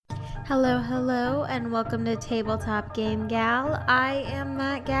Hello, hello, and welcome to Tabletop Game Gal. I am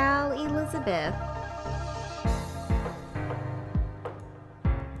that gal, Elizabeth.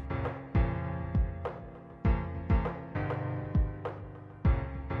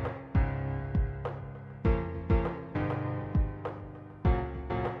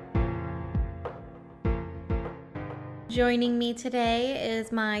 Joining me today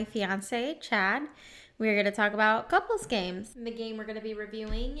is my fiance, Chad. We're going to talk about couples games. The game we're going to be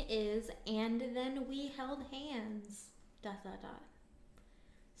reviewing is And Then We Held Hands. ...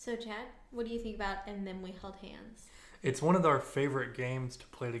 So, Chad, what do you think about And Then We Held Hands? It's one of our favorite games to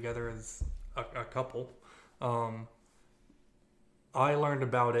play together as a couple. I learned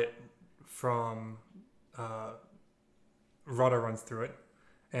about it from Rada runs through it,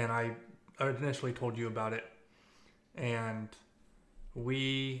 and I initially told you about it, and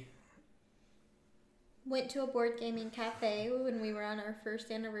we went to a board gaming cafe when we were on our first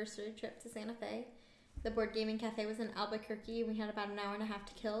anniversary trip to Santa Fe. The board gaming cafe was in Albuquerque. We had about an hour and a half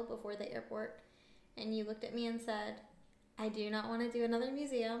to kill before the airport. And you looked at me and said, I do not want to do another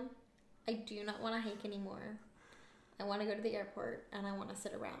museum. I do not want to hike anymore. I want to go to the airport and I want to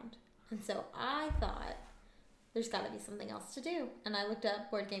sit around. And so I thought, there's got to be something else to do. And I looked up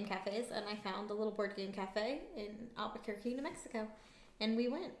board game cafes and I found a little board game cafe in Albuquerque, New Mexico. And we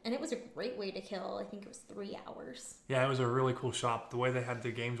went. And it was a great way to kill. I think it was 3 hours. Yeah, it was a really cool shop. The way they had the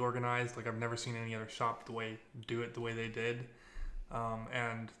games organized, like I've never seen any other shop do it the way they did.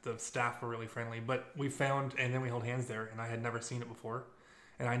 And the staff were really friendly. But we found And Then We Held Hands there, and I had never seen it before.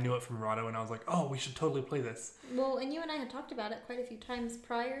 And I knew it from Rado, and I was like, oh, we should totally play this. Well, and you and I had talked about it quite a few times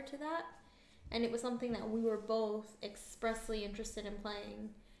prior to that. And it was something that we were both expressly interested in playing.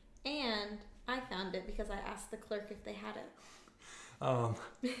 And I found it because I asked the clerk if they had it.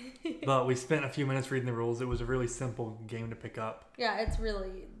 But we spent a few minutes reading the rules. It was a really simple game to pick up. Yeah, it's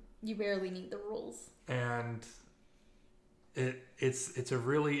really, you barely need the rules. And it's a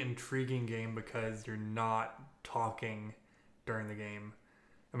really intriguing game because you're not talking during the game.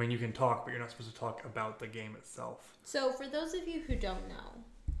 I mean, you can talk, but you're not supposed to talk about the game itself. So for those of you who don't know,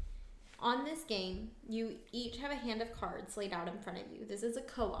 on this game, you each have a hand of cards laid out in front of you. This is a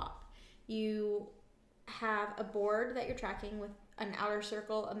co-op. You have a board that you're tracking with an outer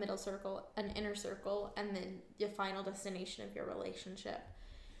circle, a middle circle, an inner circle, and then the final destination of your relationship.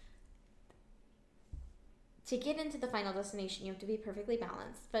 To get into the final destination, you have to be perfectly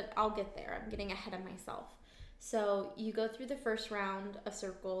balanced, but I'll get there. I'm getting ahead of myself. So you go through the first round of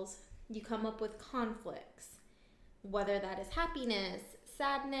circles. You come up with conflicts, whether that is happiness,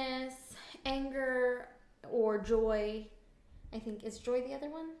 sadness, anger, or joy. I think, is joy the other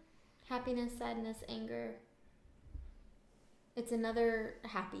one? Happiness, sadness, anger. It's another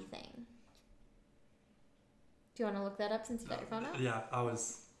happy thing. Do you want to look that up since you got your phone out? Yeah, I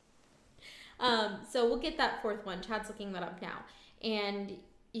was. So we'll get that fourth one. Chad's looking that up now. And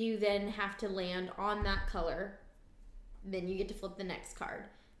you then have to land on that color. Then you get to flip the next card.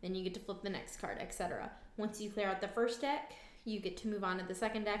 Then you get to flip the next card, etc. Once you clear out the first deck, you get to move on to the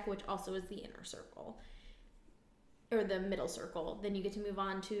second deck, which also is the inner circle. Or the middle circle. Then you get to move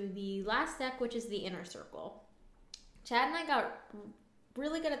on to the last deck, which is the inner circle. Chad and I got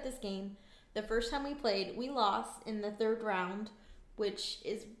really good at this game. The first time we played, we lost in the third round, which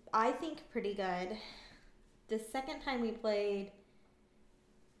is, I think, pretty good. The second time we played,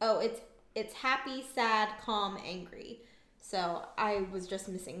 it's happy, sad, calm, angry. So I was just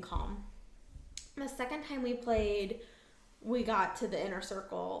missing calm. The second time we played, we got to the inner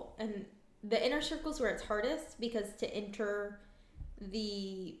circle, and the inner circle is where it's hardest because to enter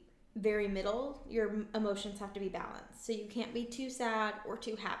the very middle, your emotions have to be balanced. So you can't be too sad or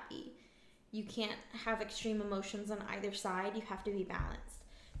too happy. You can't have extreme emotions on either side. You have to be balanced.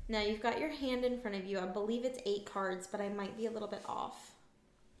 Now you've got your hand in front of you. I believe it's 8 cards, but I might be a little bit off.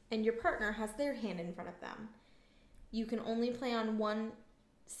 And your partner has their hand in front of them. You can only play on one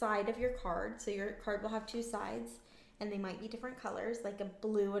side of your card. So your card will have 2 sides, and they might be different colors, like a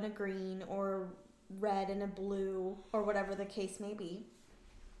blue and a green, or red and a blue, or whatever the case may be.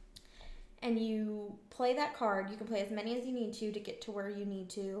 And you play that card. You can play as many as you need to get to where you need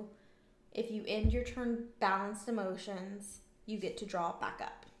to. If you end your turn balanced emotions, you get to draw it back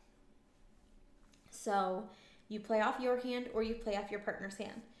up. So you play off your hand or you play off your partner's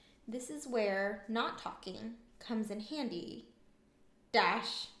hand. This is where not talking comes in handy.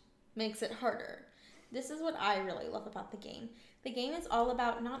 Dash makes it harder. This is what I really love about the game. The game is all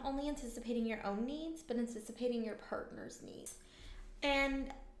about not only anticipating your own needs, but anticipating your partner's needs.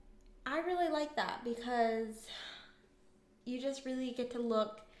 And I really like that because you just really get to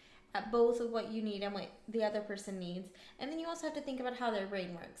look at both of what you need and what the other person needs. And then you also have to think about how their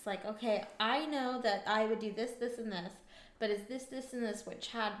brain works. Like, okay, I know that I would do this, this, and this, but is this, this, and this what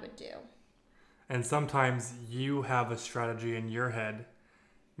Chad would do? And sometimes you have a strategy in your head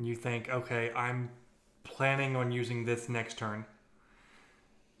and you think, okay, I'm planning on using this next turn.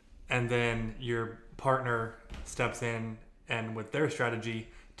 And then your partner steps in and with their strategy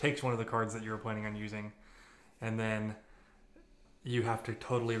takes one of the cards that you were planning on using. And then you have to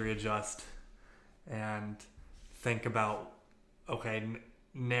totally readjust and think about, okay,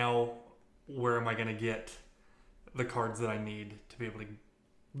 now where am I going to get the cards that I need to be able to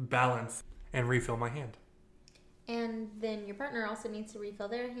balance and refill my hand? And then your partner also needs to refill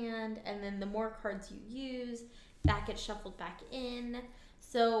their hand, and then the more cards you use, that gets shuffled back in.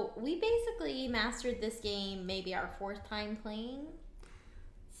 So we basically mastered this game maybe our 4th time playing.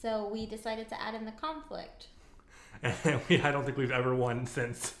 So we decided to add in the conflict. And I don't think we've ever won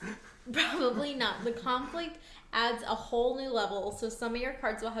since. Probably not. The conflict adds a whole new level. So some of your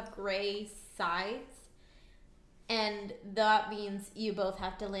cards will have gray sides. And that means you both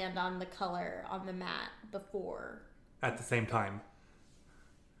have to land on the color on the mat before. At the same time.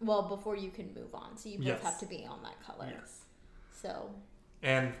 Well, before you can move on. So you both Yes. have to be on that color. Yes. So.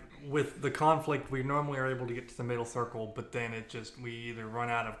 And with the conflict, we normally are able to get to the middle circle, but then we either run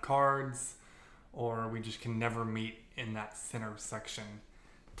out of cards or we just can never meet in that center section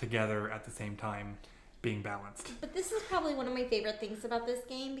together at the same time, being balanced. But this is probably one of my favorite things about this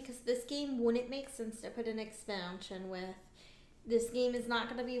game, because this game wouldn't make sense to put an expansion with. This game is not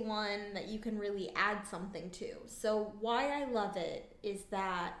going to be one that you can really add something to. So why I love it is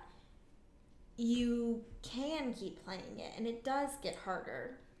that you can keep playing it, and it does get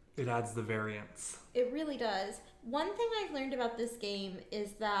harder. It adds the variance. It really does. One thing I've learned about this game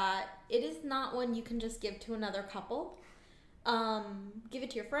is that it is not one you can just give to another couple. Give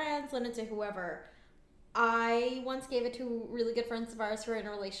it to your friends, lend it to whoever. I once gave it to really good friends of ours who are in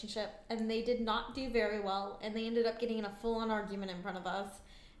a relationship, and they did not do very well, and they ended up getting in a full-on argument in front of us,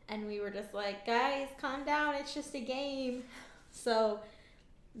 and we were just like, guys, calm down, it's just a game. So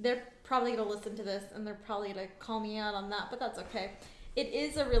they're probably going to listen to this, and they're probably going to call me out on that, but that's okay. It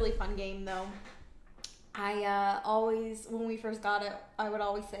is a really fun game, though. I always, when we first got it, I would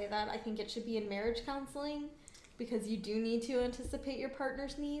always say that I think it should be in marriage counseling, because you do need to anticipate your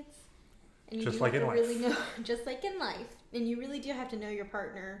partner's needs. And you just do like have in to life. really know, just like in life. And you really do have to know your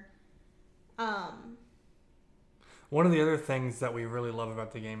partner. One of the other things that we really love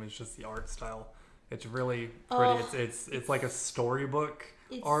about the game is just the art style. It's really pretty. Oh, it's like a storybook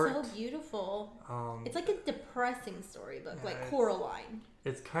It's art. so beautiful. It's like a depressing storybook, yeah, like Coraline.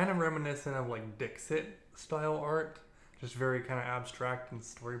 It's kind of reminiscent of like Dixit style art, just very kind of abstract and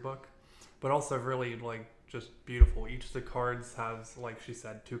storybook, but also really like just beautiful. Each of the cards has, like she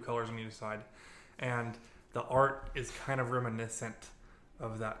said, 2 colors on either side, and the art is kind of reminiscent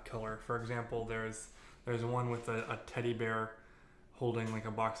of that color. For example, there's one with a teddy bear holding like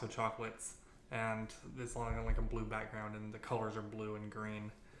a box of chocolates, and it's on like a blue background, and the colors are blue and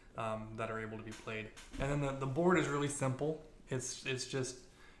green that are able to be played. And then the board is really simple. It's just,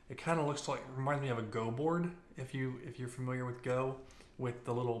 it kind of looks like, reminds me of a Go board, if you're familiar with Go, with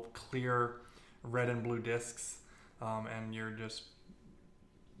the little clear red and blue discs, and you're just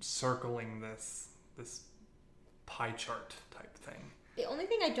circling this pie chart type thing. The only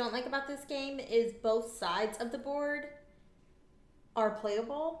thing I don't like about this game is both sides of the board are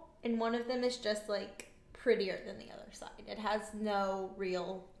playable, and one of them is just like prettier than the other side. It has no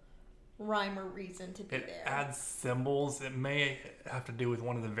real rhyme or reason to be It there. adds symbols. It may have to do with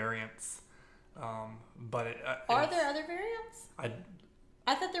one of the variants, but Are there other variants?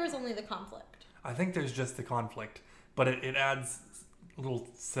 I thought there was only the conflict. I think there's just the conflict, but it adds little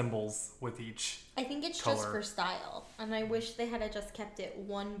symbols with each. I think it's color. just for style, and I wish they had just kept it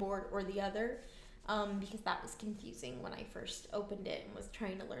one board or the other, because that was confusing when I first opened it and was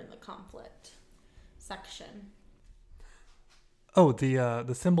trying to learn the conflict section. Oh,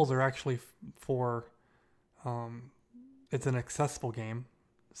 the symbols are actually for, it's an accessible game,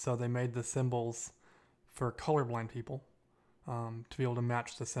 so they made the symbols for colorblind people, to be able to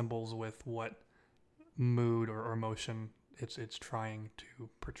match the symbols with what mood or emotion it's trying to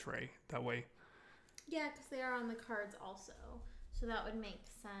portray that way. Yeah, because they are on the cards also, so that would make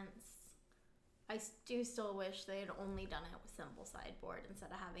sense. I do still wish they had only done it with symbol sideboard instead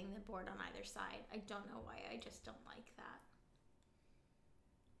of having the board on either side. I don't know why, I just don't like that.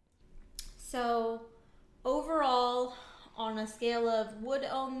 So, overall, on a scale of would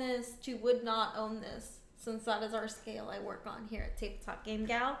own this to would not own this, since that is our scale I work on here at Tabletop Game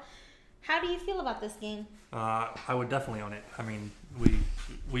Gal, How do you feel about this game? I would definitely own it. I mean,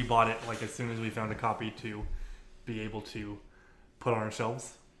 we bought it like as soon as we found a copy to be able to put on our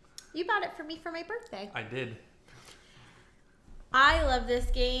shelves. You bought it for me for my birthday. I did. I love this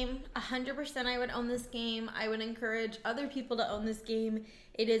game. 100% I would own this game. I would encourage other people to own this game.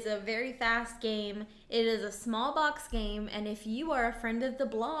 It is a very fast game. It is a small box game. And if you are a friend of the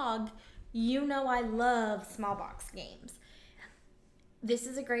blog, you know I love small box games. This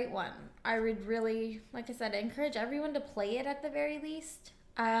is a great one. I would really, like I said, encourage everyone to play it at the very least.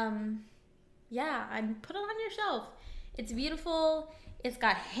 Yeah, and put it on your shelf. It's beautiful. It's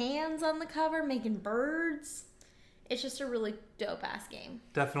got hands on the cover making birds. It's just a really dope-ass game.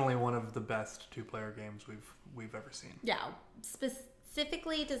 Definitely one of the best two-player games we've ever seen. Yeah,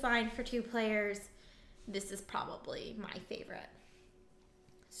 specifically designed for 2 players, this is probably my favorite.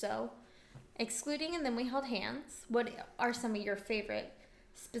 So, excluding And Then We Held Hands, what are some of your favorite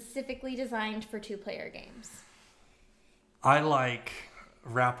specifically designed for 2-player games? I like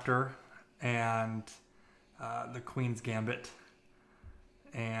Raptor and the Queen's Gambit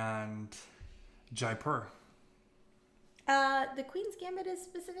and Jaipur. The Queen's Gambit is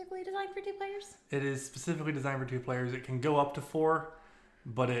specifically designed for 2 players? It is specifically designed for 2 players. It can go up to 4,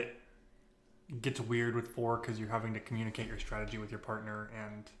 but it gets weird with 4 because you're having to communicate your strategy with your partner.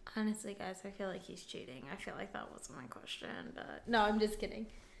 And honestly, guys, I feel like he's cheating. I feel like that wasn't my question, but no, I'm just kidding.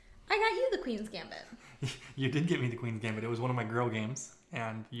 I got you the Queen's Gambit. You did get me the Queen's Gambit. It was one of my Grail games,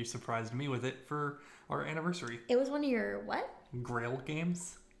 and you surprised me with it for our anniversary. It was one of your what? Grail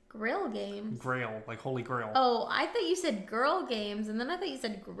games? Grill games? Grail, like Holy Grail. Oh, I thought you said girl games, and then I thought you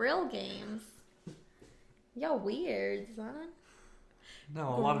said grill games. Y'all weird, son. No,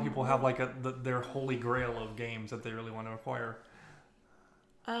 a lot of people have like their Holy Grail of games that they really want to acquire.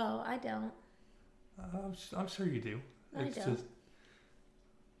 Oh, I don't. I'm sure you do. It's just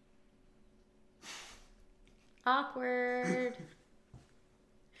awkward.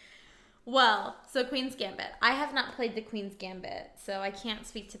 Well, so Queen's Gambit. I have not played the Queen's Gambit, so I can't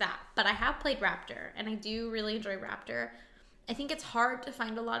speak to that. But I have played Raptor, and I do really enjoy Raptor. I think it's hard to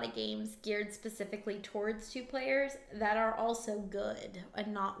find a lot of games geared specifically towards 2 players that are also good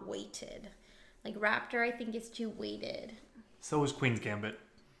and not weighted. Like Raptor, I think is too weighted. So is Queen's Gambit.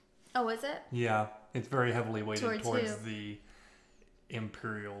 Oh, is it? Yeah, it's very heavily weighted towards who? the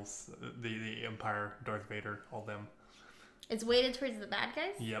Imperials, the Empire, Darth Vader, all them. It's weighted towards the bad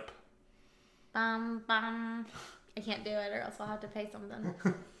guys? Yep. Bum. I can't do it, or else I'll have to pay something.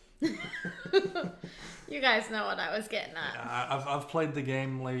 You guys know what I was getting at. Yeah, I've played the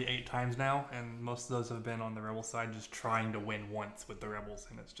game maybe 8 times now, and most of those have been on the Rebel side, just trying to win once with the Rebels,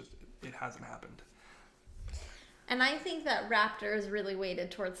 and it hasn't happened. And I think that Raptor is really weighted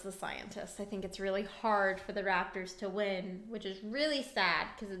towards the scientists. I think it's really hard for the Raptors to win, which is really sad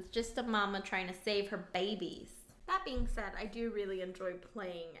because it's just a mama trying to save her babies. That being said, I do really enjoy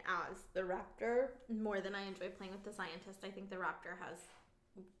playing as the Raptor more than I enjoy playing with the scientist. I think the Raptor has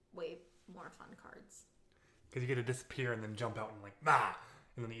way more fun cards. Because you get to disappear and then jump out and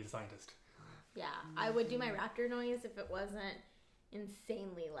and then eat a scientist. Yeah, I would do my Raptor noise if it wasn't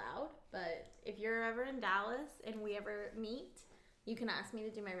insanely loud. But if you're ever in Dallas and we ever meet, you can ask me to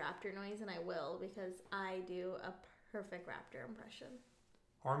do my Raptor noise and I will, because I do a perfect Raptor impression.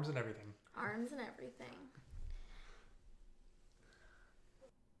 Arms and everything. Arms and everything.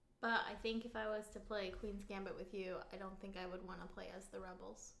 But I think if I was to play Queen's Gambit with you, I don't think I would want to play as the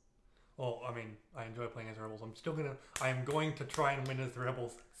Rebels. Well, I mean, I enjoy playing as Rebels. I am going to try and win as the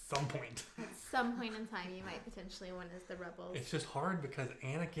Rebels at some point. At some point in time, you might potentially win as the Rebels. It's just hard because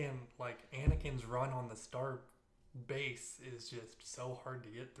Anakin's run on the Star base is just so hard to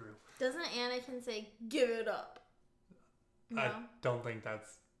get through. Doesn't Anakin say, "Give it up"? No? I don't think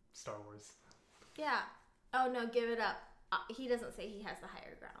that's Star Wars. Yeah. Oh, no, give it up. He doesn't say he has the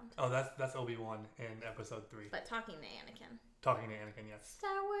higher ground. Oh, that's Obi-Wan in Episode 3. But talking to Anakin. Talking to Anakin, yes.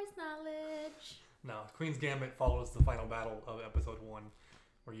 Star Wars knowledge. No, Queen's Gambit follows the final battle of Episode 1,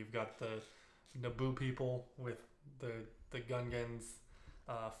 where you've got the Naboo people with the Gungans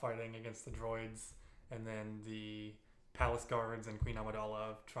fighting against the droids, and then the Palace Guards and Queen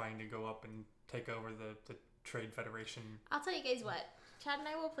Amidala trying to go up and take over the Trade Federation. I'll tell you guys what. Chad and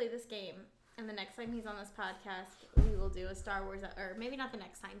I will play this game, and the next time he's on this podcast, we will do a Star Wars, or maybe not the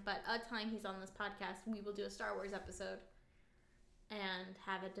next time, but a time he's on this podcast, we will do a Star Wars episode and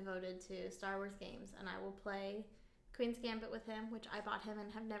have it devoted to Star Wars games, and I will play Queen's Gambit with him, which I bought him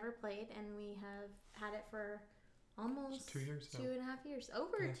and have never played, and we have had it for almost 2 years. 2.5 years.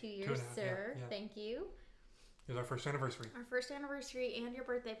 Over 2 years, sir. Yeah. Thank you. It was our first anniversary. Our first anniversary and your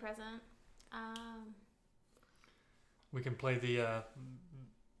birthday present. We can play the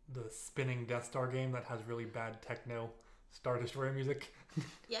the spinning Death Star game that has really bad techno Star Destroyer music.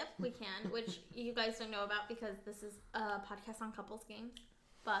 Yep, we can, which you guys don't know about because this is a podcast on couples games.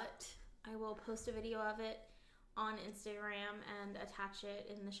 But I will post a video of it on Instagram and attach it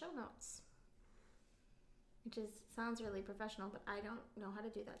in the show notes. Which sounds really professional, but I don't know how to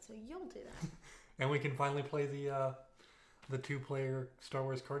do that, so you'll do that. And we can finally play the 2-player Star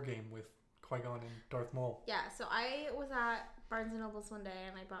Wars card game with Qui-Gon and Darth Maul. Yeah, so I was at Barnes & Noble's one day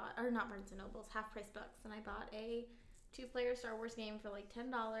and I bought, or not Barnes & Noble's, Half Price Books, and I bought a 2-player Star Wars game for like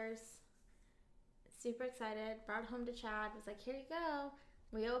 $10. Super excited, brought it home to Chad, was like, here you go.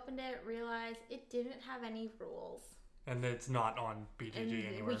 We opened it, realized it didn't have any rules. And it's not on BGG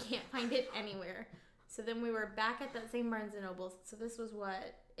anywhere. We can't find it anywhere. So then we were back at that same Barnes & Noble's. So this was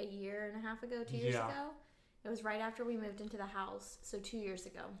what, a year and a half ago, 2 years ago? It was right after we moved into the house, so 2 years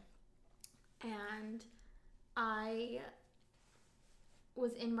ago. And I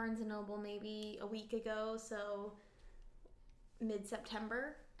was in Barnes & Noble maybe a week ago, so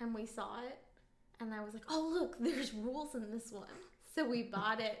mid-September, and we saw it. And I was like, oh, look, there's rules in this one. So we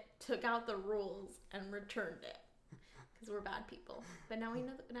bought it, took out the rules, and returned it. Because we're bad people. But now we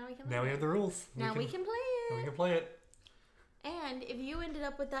know. Now we can. Now we have the rules. Now we can play it. We can play it. And if you ended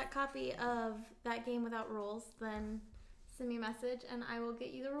up with that copy of that game without rules, then send me a message and I will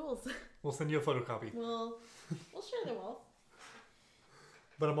get you the rules. We'll send you a photocopy. We'll share the will.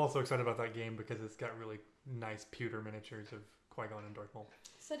 But I'm also excited about that game because it's got really nice pewter miniatures of Qui-Gon and Darth Maul.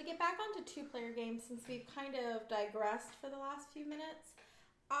 So to get back onto 2-player games, since we've kind of digressed for the last few minutes,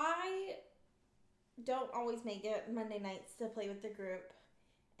 I don't always make it Monday nights to play with the group.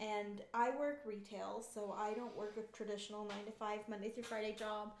 And I work retail, so I don't work a traditional 9-to-5 Monday through Friday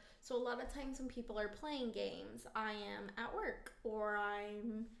job. So a lot of times when people are playing games, I am at work, or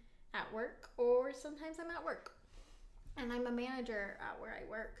I'm at work, or sometimes I'm at work. And I'm a manager at where I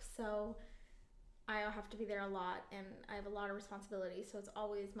work, so I have to be there a lot, and I have a lot of responsibility, so it's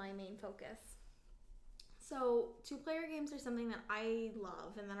always my main focus. So 2-player games are something that I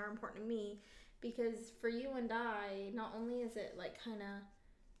love and that are important to me, because for you and I, not only is it like kind of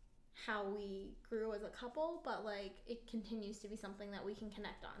how we grew as a couple, but like it continues to be something that we can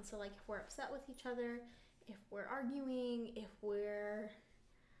connect on. So like if we're upset with each other, if we're arguing, if we're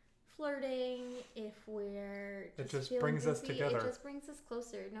flirting, if we're it just brings us together. It just brings us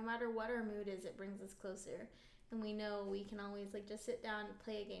closer. No matter what our mood is, it brings us closer. And we know we can always like just sit down and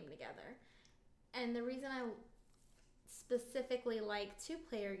play a game together. And the reason I specifically like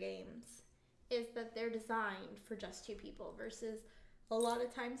 2-player games is that they're designed for just 2 people versus a lot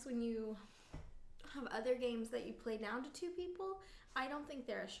of times when you have other games that you play down to 2 people, I don't think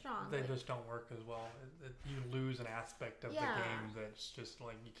they're as strong. They just don't work as well. You lose an aspect of the game that's just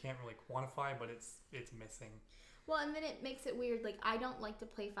like you can't really quantify, but it's missing. Well, and then it makes it weird. Like I don't like to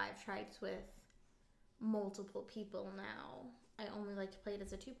play 5 Tribes with multiple people now. I only like to play it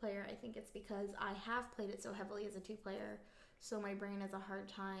as a 2-player. I think it's because I have played it so heavily as a 2-player, so my brain has a hard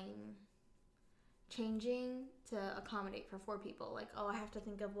time changing to accommodate for 4 people. Like, oh, I have to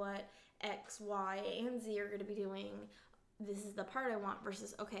think of what X, Y, and Z are going to be doing. This is the part I want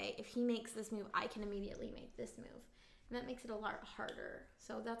versus, okay, if he makes this move, I can immediately make this move. And that makes it a lot harder.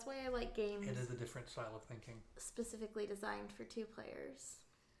 So that's why I like games. It is a different style of thinking. Specifically designed for 2 players.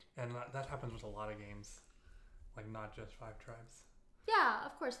 And that happens with a lot of games. Like, not just 5 Tribes. Yeah,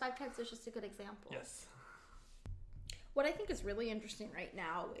 of course. 5 Tribes is just a good example. Yes. What I think is really interesting right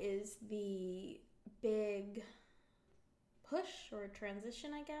now is the big push or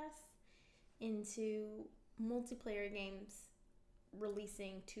transition, I guess, into multiplayer games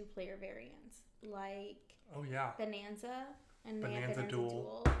releasing 2-player variants like Bonanza and Bonanza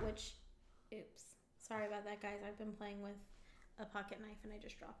Duel, which sorry about that, guys. I've been playing with a pocket knife and I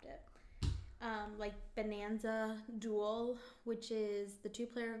just dropped it. Like Bonanza Duel, which is the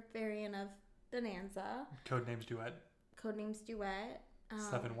 2-player variant of Bonanza. Codenames Duet.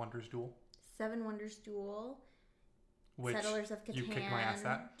 7 Wonders Duel. 7 Wonders Duel. Which Settlers of Catan you kicked my ass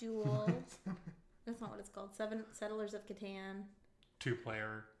at. Duel. That's not what it's called. 7 Settlers of Catan.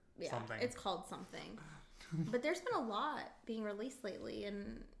 2-player something. It's called something. But there's been a lot being released lately,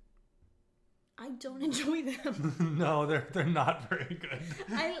 and I don't enjoy them. No, they're not very good.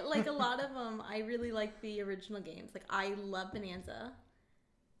 I like a lot of them. I really like the original games. Like I love Bonanza.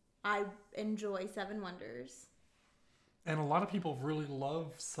 I enjoy 7 Wonders. And a lot of people really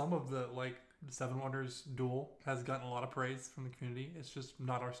love some of the, like, 7 Wonders Duel has gotten a lot of praise from the community. It's just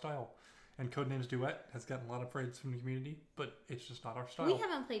not our style. And Codenames Duet has gotten a lot of praise from the community, but it's just not our style. We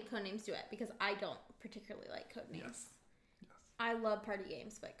haven't played Codenames Duet because I don't particularly like Codenames. Yes. I love party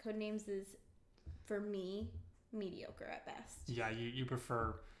games, but Codenames is, for me, mediocre at best. Yeah, you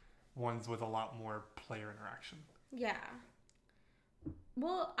prefer ones with a lot more player interaction. Yeah.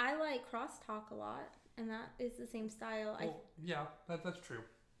 Well, I like Crosstalk a lot, and that is the same style. Well, yeah, that's true.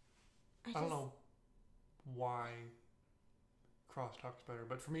 I don't know why Crosstalk's better,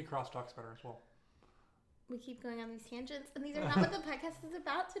 but for me, Crosstalk's better as well. We keep going on these tangents, and these are not what the podcast is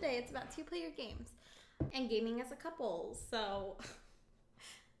about today. It's about 2-player games and gaming as a couple. So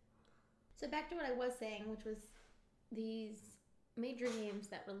back to what I was saying, which was these major games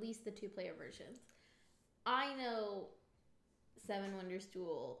that release the 2-player versions. I know Seven Wonders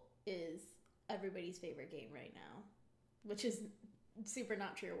Duel is everybody's favorite game right now, which is super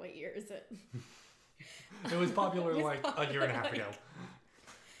not true. What year is it? It was popular like a year and a half ago.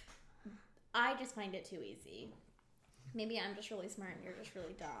 I just find it too easy. Maybe I'm just really smart and you're just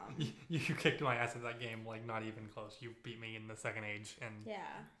really dumb. You kicked my ass at that game, like not even close. You beat me in the second age, and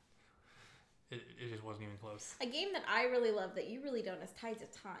yeah, it just wasn't even close. A game that I really love that you really don't is Tides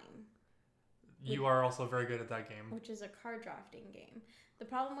of Time. You are also very good at that game. Which is a card drafting game. The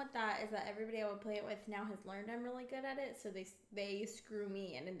problem with that is that everybody I would play it with now has learned I'm really good at it, so they screw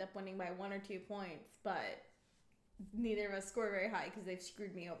me and end up winning by 1 or 2 points, but neither of us score very high because they've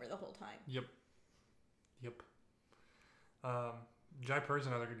screwed me over the whole time. Yep. Jaipur is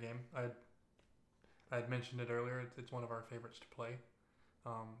another good game. I had mentioned it earlier. It's one of our favorites to play.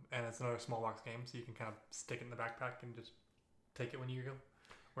 And it's another small box game, so you can kind of stick it in the backpack and just take it when you go,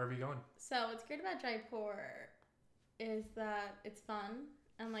 wherever you're going. So what's great about Jaipur is that it's fun,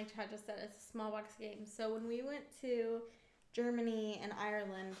 and like Chad just said, it's a small box game. So when we went to Germany and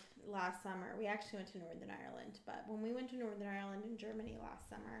Ireland last summer, we actually went to Northern Ireland, but when we went to Northern Ireland and Germany last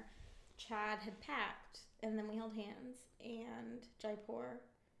summer, Chad had packed, and then we held hands, and Jaipur,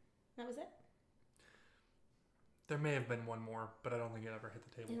 that was it. There may have been one more, but I don't think it ever hit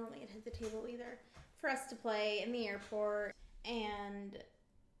the table. I don't think it hit the table either. For us to play in the airport, and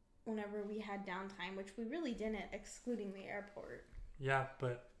whenever we had downtime, which we really didn't, excluding the airport. Yeah,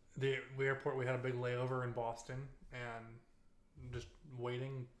 but the airport, we had a big layover in Boston, and just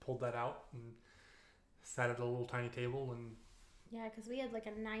waiting, pulled that out, and sat at a little tiny table. And yeah, because we had like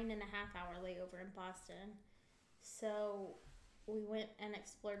a 9.5-hour layover in Boston. So we went and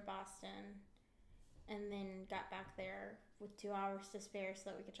explored Boston, and then got back there with 2 hours to spare so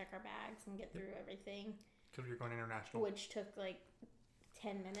that we could check our bags and get through everything. Because you're going international. Which took like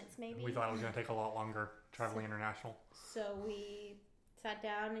 10 minutes maybe. We thought it was going to take a lot longer traveling international. So we sat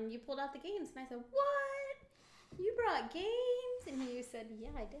down and you pulled out the games. And I said, what? You brought games? And you said, yeah,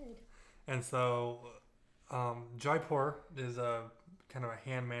 I did. And so Jaipur is a kind of a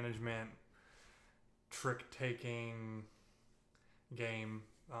hand management, trick-taking game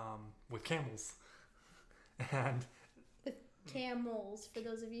with camels. And with camels, for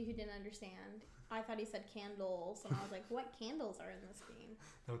those of you who didn't understand. I thought he said candles, and I was like, what candles are in this game?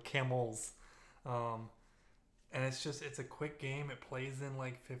 No, camels. And it's a quick game. It plays in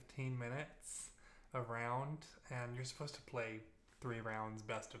like 15 minutes a round, and you're supposed to play 3 rounds,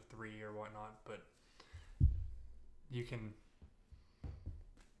 best of 3 or whatnot, but you can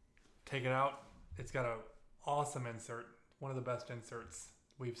take it out. It's got an awesome insert, one of the best inserts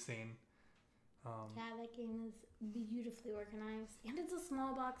we've seen. Yeah, that game is beautifully organized, and it's a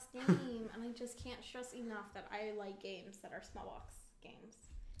small box game, and I just can't stress enough that I like games that are small box games.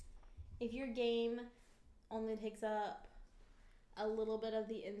 If your game only takes up a little bit of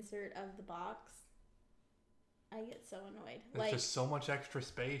the insert of the box, I get so annoyed. There's just so much extra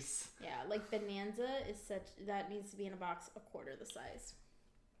space. Yeah, like Bonanza that needs to be in a box a quarter the size.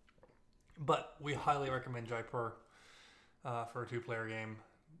 But we highly recommend Jaipur for a 2-player game.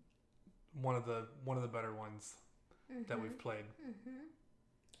 One of the better ones that we've played. Mm-hmm.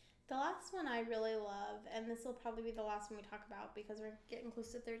 The last one I really love, and this will probably be the last one we talk about because we're getting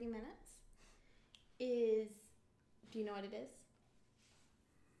close to 30 minutes, is, do you know what it is?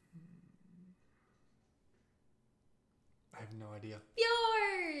 I have no idea.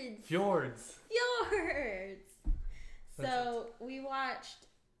 Fjords! So we watched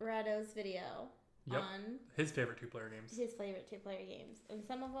Rado's video. Yep. On his favorite 2-player games. His favorite 2-player games. And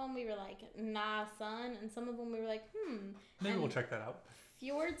some of them we were like, nah, son. And some of them we were like, Maybe we'll check that out.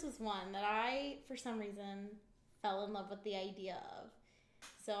 Fjords was one that I, for some reason, fell in love with the idea of.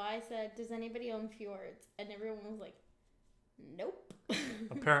 So I said, does anybody own Fjords? And everyone was like, nope.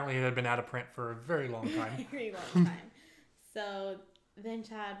 Apparently it had been out of print for a very long time. Very long time. So then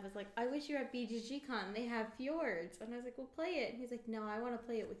Chad was like, I wish you were at BGGCon. They have Fjords. And I was like, well, play it. And he's like, no, I want to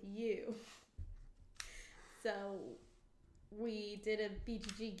play it with you. So we did a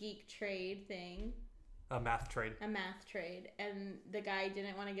BGG Geek trade thing. A math trade. And the guy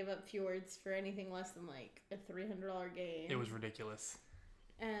didn't want to give up Fjords for anything less than like a $300 game. It was ridiculous.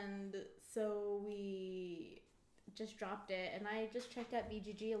 And so we just dropped it, and I just checked out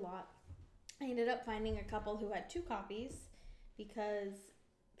BGG a lot. I ended up finding a couple who had 2 copies because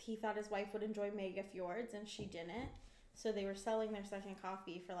he thought his wife would enjoy Mega Fjords and she didn't. So they were selling their second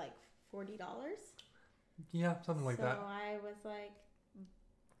copy for like $40. Yeah, something like that. So I was like,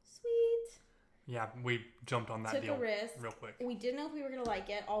 sweet. Yeah, we jumped on that Took deal a risk. real quick. We didn't know if we were going to like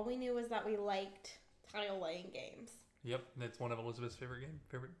it. All we knew was that we liked tile laying games. Yep, it's one of Elizabeth's favorite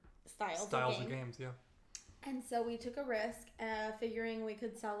Styles of games, yeah. And so we took a risk, figuring we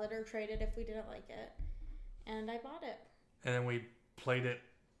could sell it or trade it if we didn't like it. And I bought it. And then we played it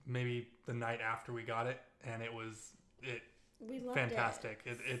maybe the night after we got it, and it was we loved fantastic.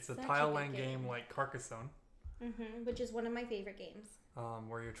 It's a tile laying game like Carcassonne. Which is one of my favorite games.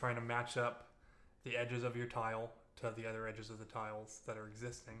 Where you're trying to match up the edges of your tile to the other edges of the tiles that are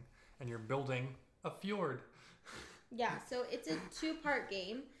existing, and you're building a fjord. Yeah, so it's a 2-part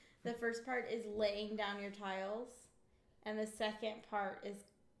game. The first part is laying down your tiles, and the second part is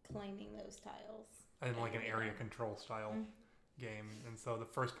claiming those tiles. And like an area control style game. And so the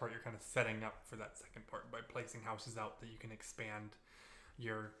first part, you're kind of setting up for that second part by placing houses out that you can expand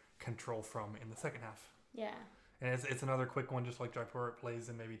your control from in the second half. Yeah. And it's another quick one, just like Jaipur. It plays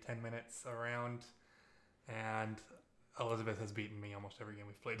in maybe 10 minutes around. And Elizabeth has beaten me almost every game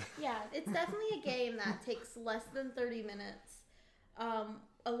we've played. Yeah, it's definitely a game that takes less than 30 minutes.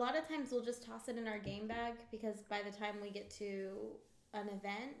 A lot of times we'll just toss it in our game bag because by the time we get to an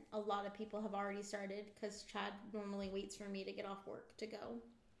event, a lot of people have already started because Chad normally waits for me to get off work to go.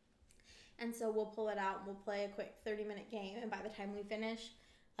 And so we'll pull it out and we'll play a quick 30-minute game. And by the time we finish,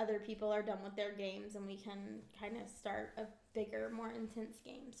 other people are done with their games and we can kind of start a bigger, more intense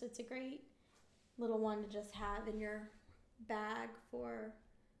game. So it's a great little one to just have in your bag for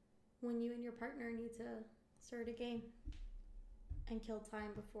when you and your partner need to start a game and kill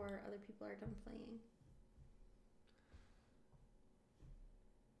time before other people are done playing.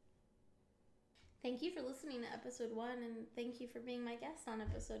 Thank you for listening to episode 1, and thank you for being my guest on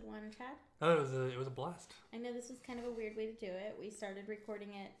episode 1, Chad. Oh, it was a blast. I know this was kind of a weird way to do it. We started recording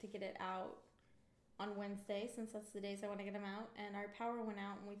it to get it out on Wednesday, since that's the days I want to get them out, and our power went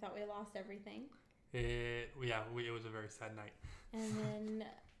out, and we thought we lost everything. It was a very sad night. And then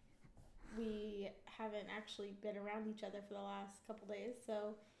we haven't actually been around each other for the last couple days,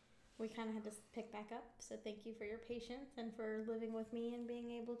 so we kind of had to pick back up. So thank you for your patience and for living with me and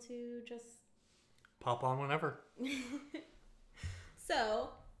being able to just pop on whenever. So,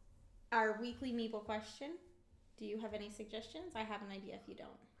 our weekly Meeple question. Do you have any suggestions? I have an idea if you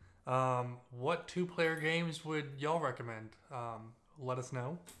don't. What 2-player games would y'all recommend? Let us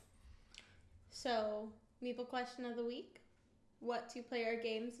know. So, Meeple question of the week. What 2-player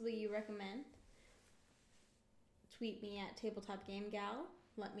games will you recommend? Tweet me at Tabletop Game Gal.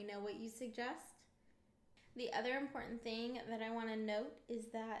 Let me know what you suggest. The other important thing that I want to note is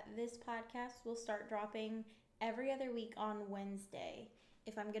that this podcast will start dropping every other week on Wednesday.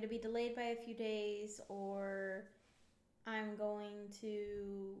 If I'm going to be delayed by a few days or I'm going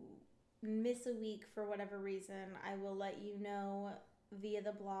to miss a week for whatever reason, I will let you know via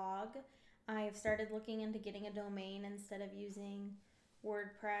the blog. I have started looking into getting a domain instead of using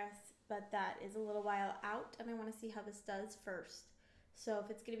WordPress, but that is a little while out and I want to see how this does first. So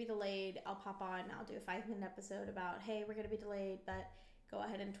if it's going to be delayed, I'll pop on. I'll do a 5-minute episode about, hey, we're going to be delayed, but go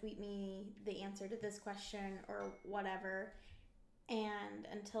ahead and tweet me the answer to this question or whatever. And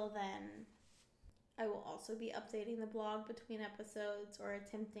until then, I will also be updating the blog between episodes or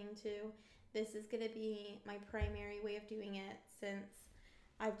attempting to. This is going to be my primary way of doing it since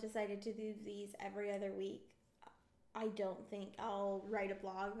I've decided to do these every other week. I don't think I'll write a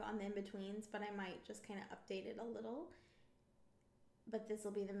blog on the in-betweens, but I might just kind of update it a little. But this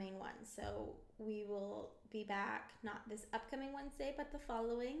will be the main one. So we will be back not this upcoming Wednesday, but the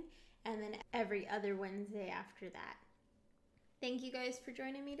following, and then every other Wednesday after that. Thank you guys for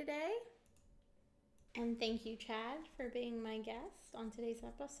joining me today. And thank you, Chad, for being my guest on today's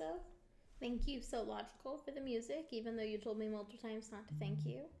episode. Thank you, So Logical, for the music, even though you told me multiple times not to thank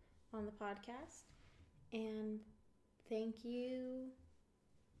you on the podcast. And thank you,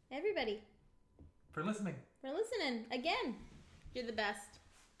 everybody. For listening. Again. You're the best.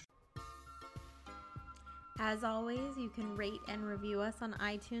 As always, you can rate and review us on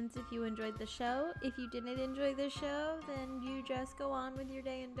iTunes if you enjoyed the show. If you didn't enjoy the show, then you just go on with your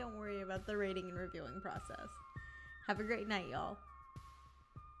day and don't worry about the rating and reviewing process. Have a great night, y'all.